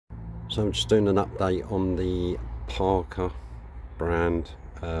So I'm just doing an update on the Parker brand.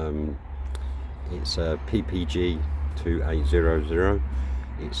 It's a PPG 2800.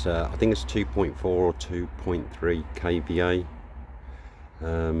 It's I think it's 2.4 or 2.3 kVA.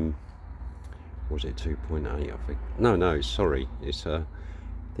 Was it 2.8? I think no, sorry, it's I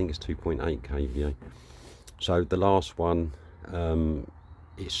think it's 2.8 kVA. So the last one,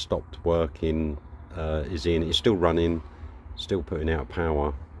 it stopped working. It's still running, still putting out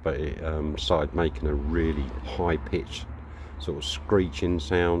power, but it started making a really high-pitched sort of screeching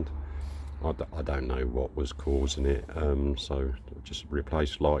sound. I don't know what was causing it, so just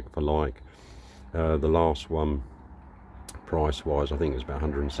replaced like for like. The last one, price-wise, I think it was about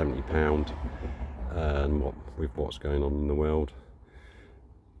 £170, and with what's going on in the world,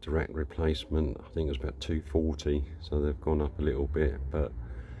 direct replacement, I think it was about £240, so they've gone up a little bit, but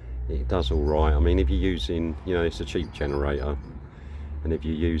it does all right. I mean, if you're using, you know, it's a cheap generator, and if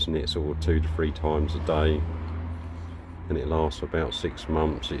you're using it sort of 2 to 3 times a day, and it lasts for about 6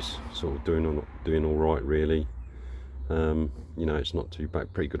 months, it's sort of doing all right, really. You know, it's not too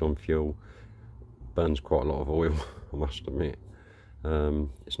bad, pretty good on fuel, burns quite a lot of oil, I must admit.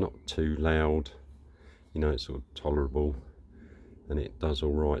 It's not too loud, you know, it's sort of tolerable, and it does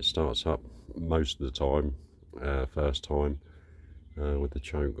all right. Starts up most of the time, first time, with the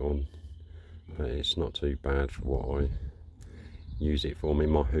choke on, but it's not too bad for what I use it for. I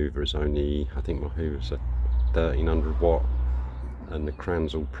mean, my Hoover is only, I think my Hoover's a 1300 watt, and the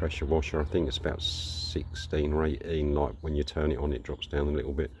Cransel pressure washer, I think it's about 16 or 18. Like when you turn it on, it drops down a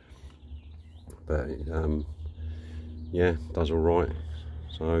little bit, but yeah, does all right.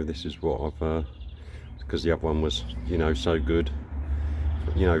 So this is what I've because the other one was, you know, so good,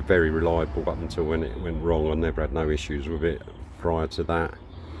 you know, very reliable up until when it went wrong. I never had no issues with it prior to that.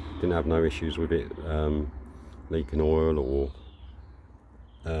 Didn't have no issues with it leaking oil or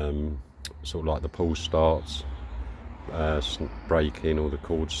sort of like the pull starts breaking or the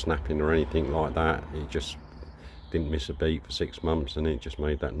cord snapping or anything like that. It just didn't miss a beat for 6 months, and it just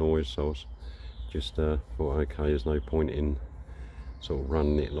made that noise. So I was just thought, okay, there's no point in sort of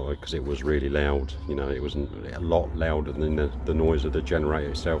running it, like, because it was really loud. You know, it wasn't a lot louder than the noise of the generator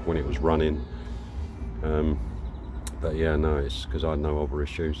itself when it was running. But yeah, no, it's because I had no other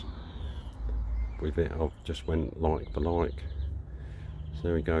issues with it. I've just went like for like. So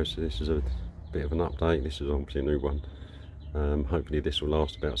there we go. So this is a bit of an update. This is obviously a new one. Hopefully this will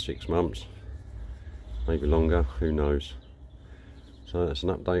last about 6 months, maybe longer, who knows. So that's an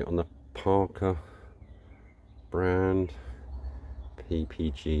update on the Parker brand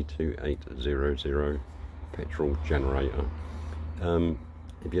PPG 2800 petrol generator.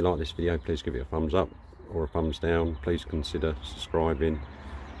 If you like this video, please give it a thumbs up or a thumbs down. Please consider subscribing.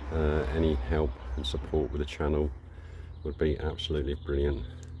 Any help and support with the channel would be absolutely brilliant.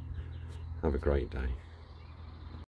 Have a great day.